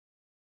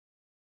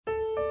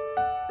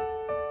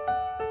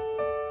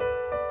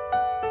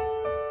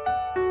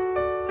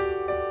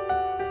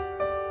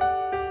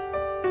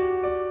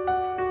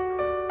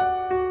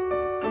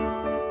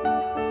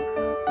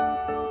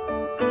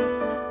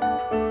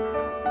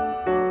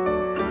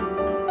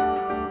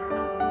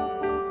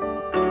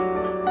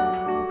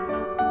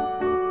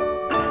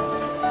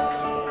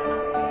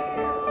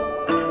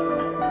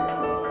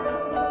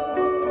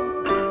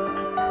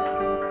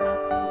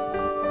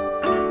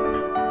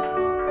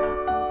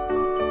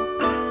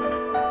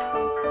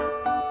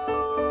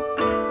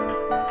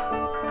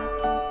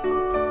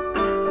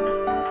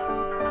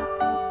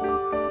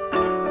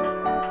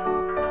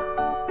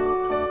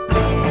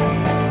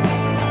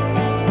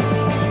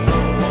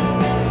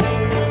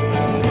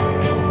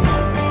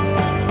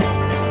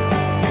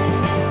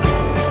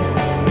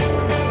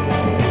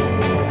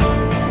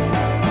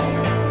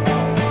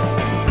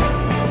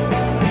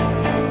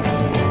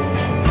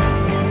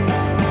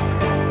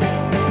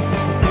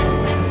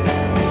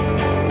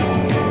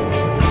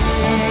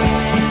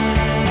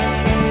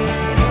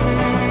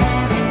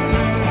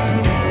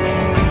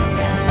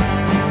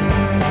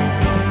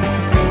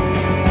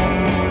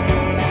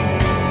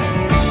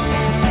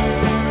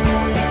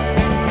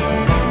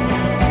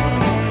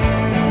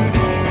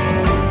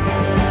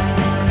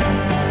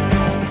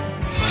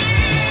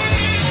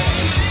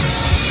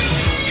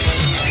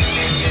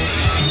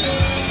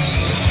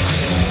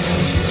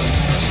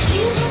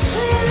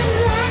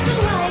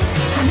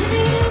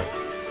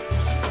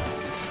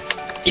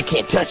You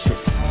can't touch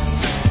this.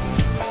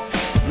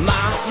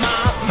 My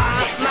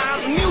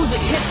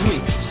music hits me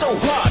so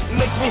hard,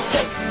 makes me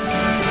sick.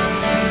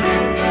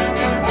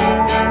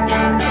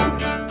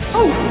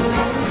 Oh,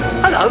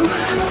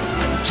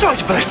 hello. Sorry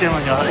to burst in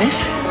on you like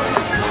this.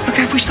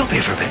 Okay, if we stop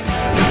here for a bit.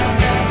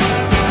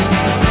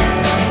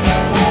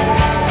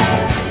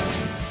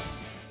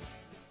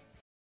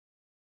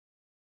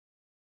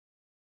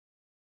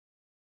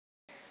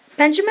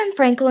 Benjamin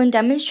Franklin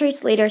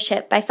demonstrates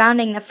leadership by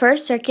founding the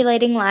first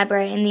circulating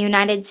library in the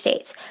United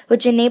States,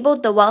 which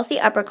enabled the wealthy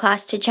upper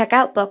class to check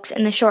out books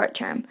in the short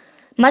term.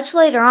 Much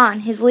later on,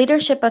 his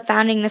leadership of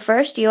founding the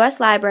first U.S.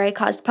 library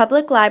caused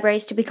public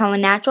libraries to become a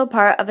natural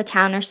part of a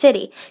town or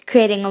city,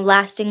 creating a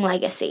lasting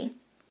legacy.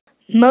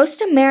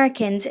 Most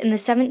Americans in the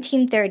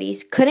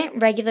 1730s couldn't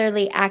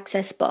regularly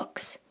access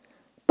books.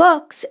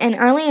 Books in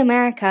early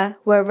America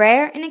were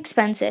rare and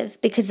expensive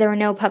because there were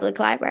no public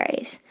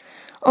libraries.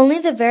 Only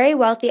the very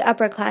wealthy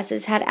upper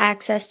classes had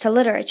access to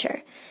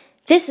literature.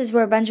 This is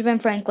where Benjamin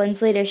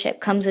Franklin's leadership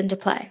comes into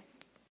play.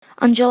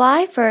 On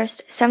July 1,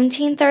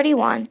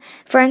 1731,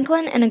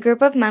 Franklin and a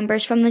group of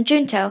members from the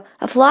Junto,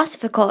 a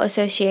philosophical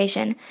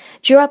association,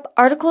 drew up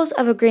articles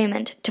of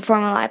agreement to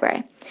form a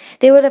library.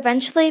 They would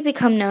eventually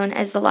become known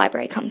as the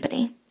Library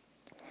Company.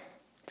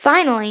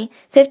 Finally,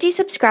 50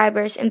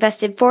 subscribers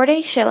invested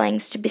 40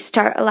 shillings to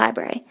start a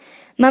library.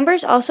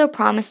 Members also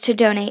promised to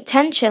donate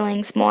 10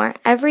 shillings more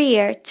every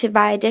year to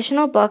buy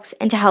additional books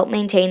and to help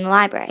maintain the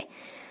library.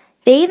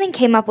 They even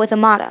came up with a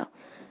motto.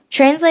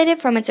 Translated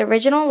from its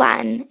original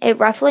Latin, it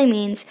roughly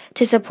means,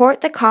 "To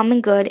support the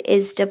common good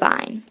is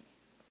divine."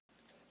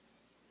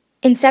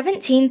 In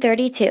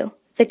 1732,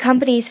 the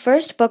company's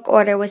first book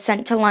order was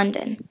sent to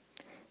London.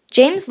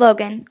 James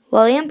Logan,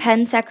 William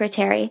Penn's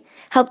secretary,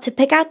 helped to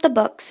pick out the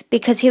books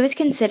because he was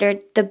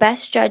considered the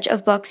best judge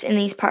of books in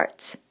these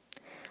parts.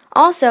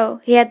 Also,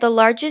 he had the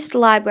largest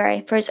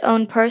library for his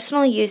own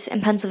personal use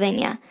in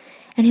Pennsylvania,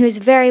 and he was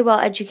very well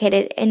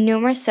educated in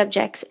numerous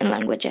subjects and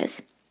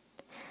languages.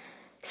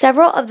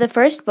 Several of the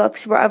first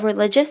books were of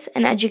religious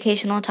and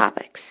educational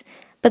topics,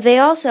 but they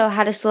also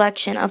had a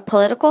selection of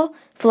political,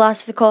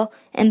 philosophical,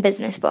 and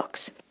business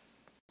books.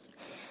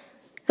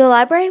 The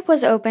library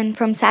was open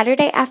from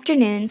Saturday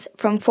afternoons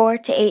from 4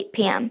 to 8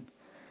 p.m.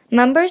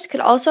 Members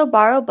could also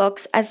borrow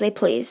books as they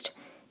pleased.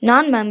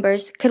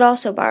 Non-members could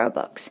also borrow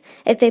books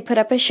if they put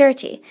up a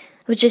surety,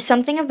 which is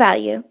something of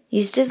value,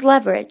 used as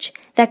leverage,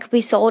 that could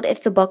be sold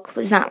if the book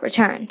was not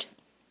returned.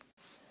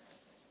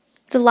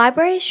 The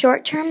library's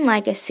short-term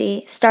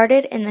legacy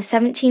started in the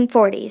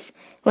 1740s,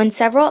 when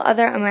several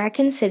other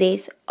American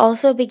cities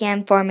also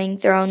began forming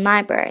their own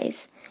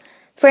libraries.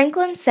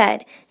 Franklin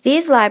said,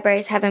 "These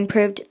libraries have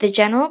improved the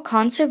general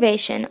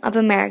conservation of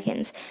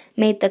Americans,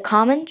 made the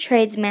common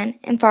tradesmen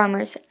and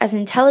farmers as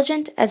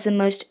intelligent as the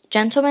most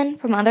gentlemen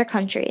from other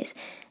countries,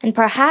 and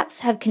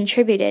perhaps have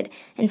contributed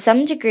in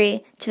some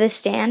degree to the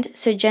stand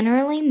so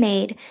generally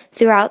made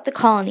throughout the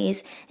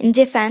colonies in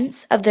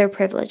defense of their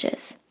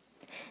privileges."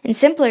 In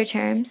simpler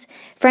terms,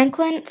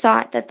 Franklin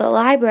thought that the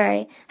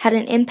library had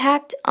an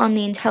impact on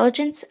the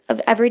intelligence of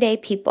everyday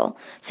people,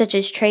 such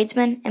as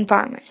tradesmen and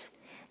farmers.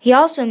 He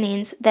also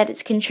means that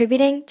it's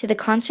contributing to the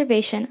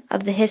conservation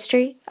of the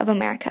history of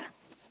America.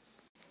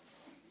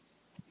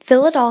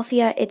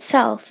 Philadelphia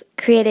itself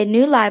created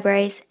new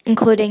libraries,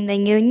 including the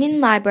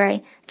Union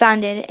Library,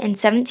 founded in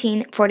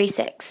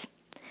 1746.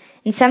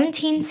 In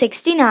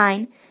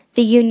 1769,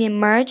 the Union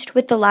merged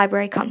with the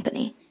Library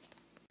Company.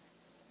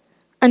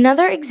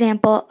 Another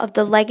example of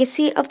the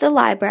legacy of the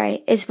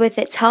library is with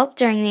its help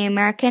during the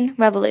American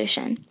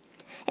Revolution.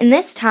 In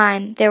this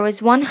time, there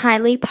was one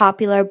highly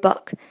popular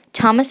book,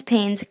 Thomas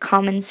Paine's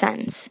Common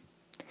Sense.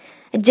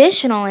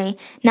 Additionally,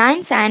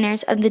 9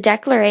 signers of the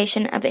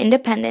Declaration of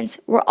Independence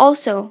were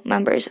also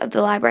members of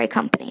the Library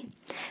Company: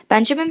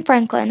 Benjamin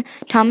Franklin,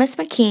 Thomas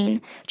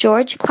McKean,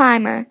 George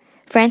Clymer,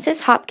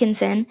 Francis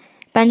Hopkinson,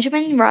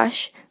 Benjamin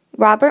Rush,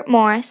 Robert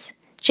Morris,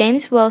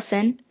 James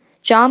Wilson,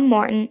 John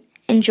Morton,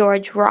 and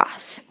George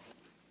Ross.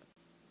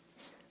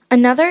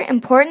 Another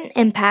important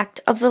impact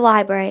of the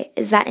library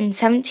is that in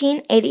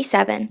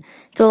 1787,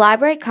 the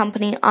Library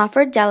Company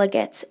offered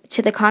delegates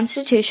to the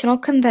Constitutional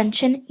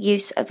Convention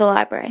use of the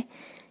library.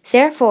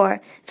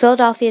 Therefore,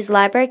 Philadelphia's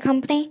Library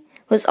Company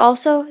was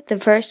also the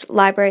first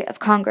Library of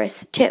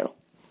Congress, too.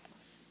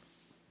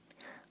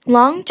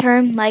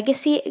 Long-term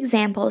legacy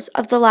examples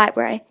of the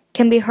library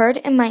can be heard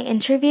in my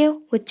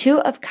interview with 2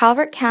 of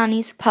Calvert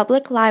County's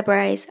public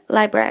libraries'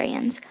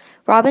 librarians,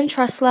 Robin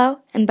Truslow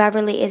and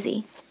Beverly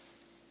Izzy.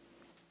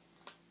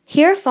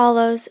 Here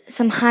follows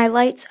some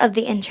highlights of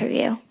the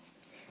interview.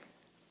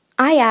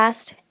 I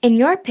asked, in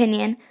your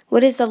opinion,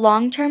 what is the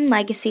long-term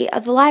legacy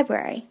of the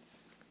library?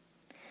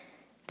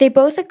 They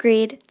both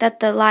agreed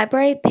that the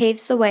library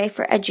paves the way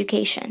for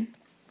education.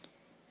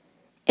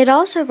 It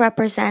also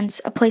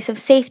represents a place of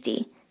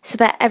safety so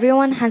that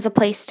everyone has a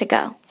place to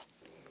go.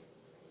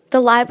 The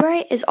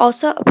library is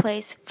also a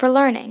place for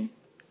learning.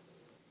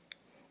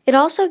 It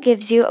also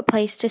gives you a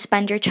place to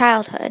spend your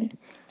childhood.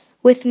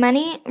 With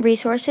many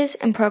resources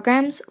and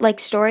programs like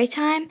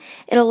Storytime,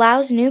 it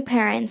allows new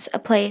parents a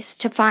place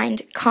to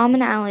find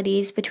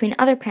commonalities between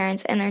other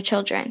parents and their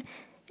children.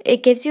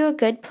 It gives you a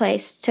good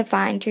place to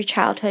find your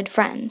childhood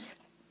friends.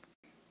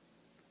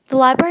 The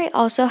library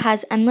also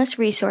has endless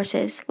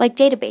resources like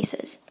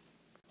databases.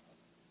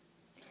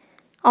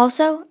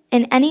 Also,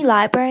 in any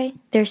library,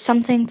 there's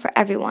something for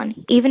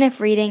everyone, even if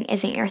reading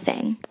isn't your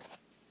thing.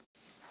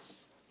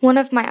 One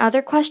of my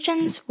other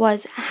questions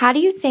was, how do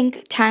you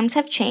think times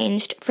have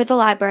changed for the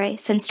library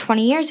since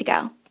 20 years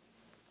ago?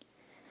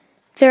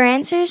 Their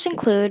answers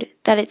include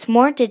that it's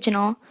more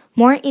digital,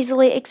 more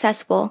easily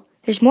accessible,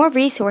 there's more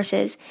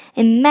resources,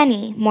 and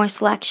many more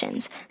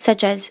selections,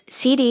 such as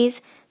CDs,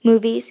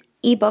 movies,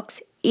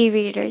 ebooks,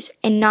 e-readers,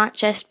 and not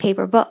just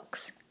paper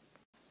books.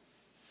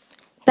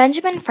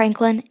 Benjamin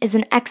Franklin is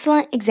an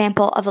excellent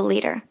example of a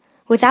leader.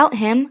 Without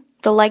him,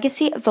 the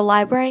legacy of the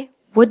library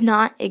would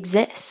not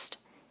exist.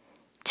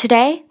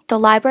 Today, the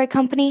library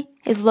company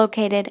is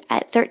located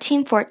at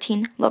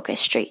 1314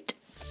 Locust Street.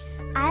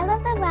 I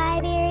love the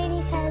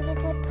library because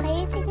it's a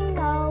place you can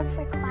go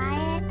for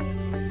quiet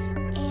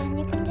and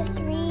you can just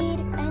read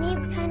any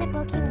kind of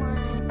book you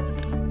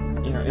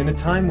want. You know, in a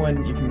time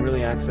when you can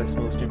really access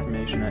most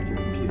information at your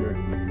computer,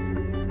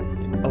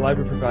 a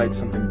library provides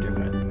something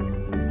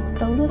different.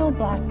 The little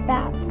black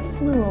bats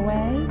flew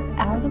away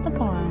out of the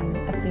barn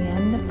at the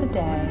end of the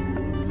day.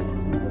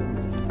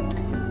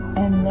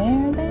 And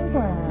there they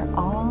were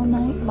all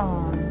night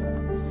long,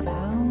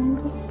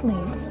 sound asleep.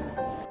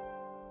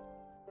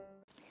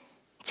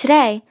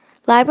 Today,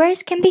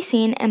 libraries can be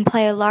seen and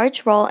play a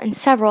large role in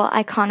several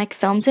iconic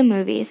films and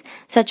movies,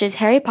 such as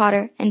Harry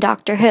Potter and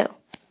Doctor Who.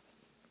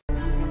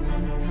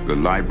 The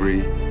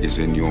library is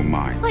in your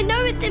mind. I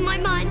know it's in my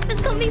mind, but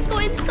something's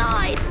got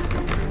inside.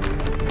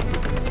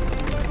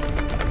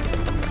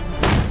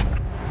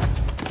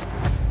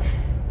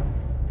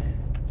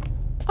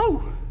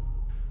 Oh,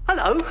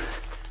 hello.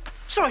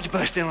 Sorry to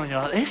burst in on you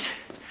like this.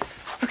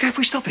 Okay, if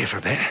we stop here for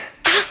a bit.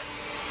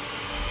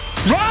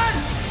 Run!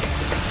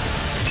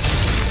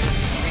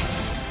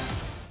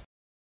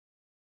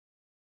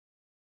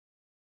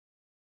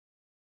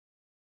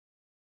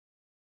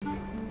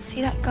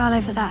 See that girl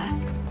over there?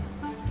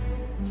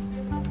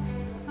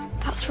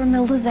 That's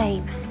Romilda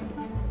Vane.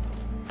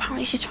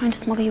 Apparently she's trying to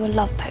smuggle you a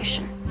love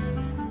potion.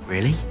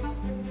 Really?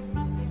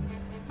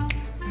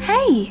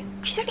 Hey!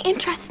 She's only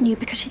interested in you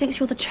because she thinks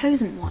you're the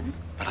chosen one.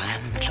 But I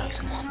am the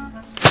chosen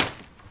one.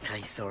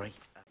 Okay, sorry.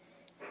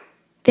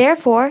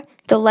 Therefore,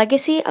 the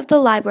legacy of the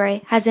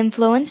library has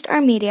influenced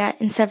our media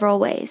in several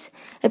ways.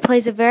 It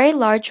plays a very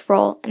large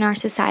role in our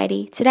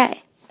society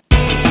today.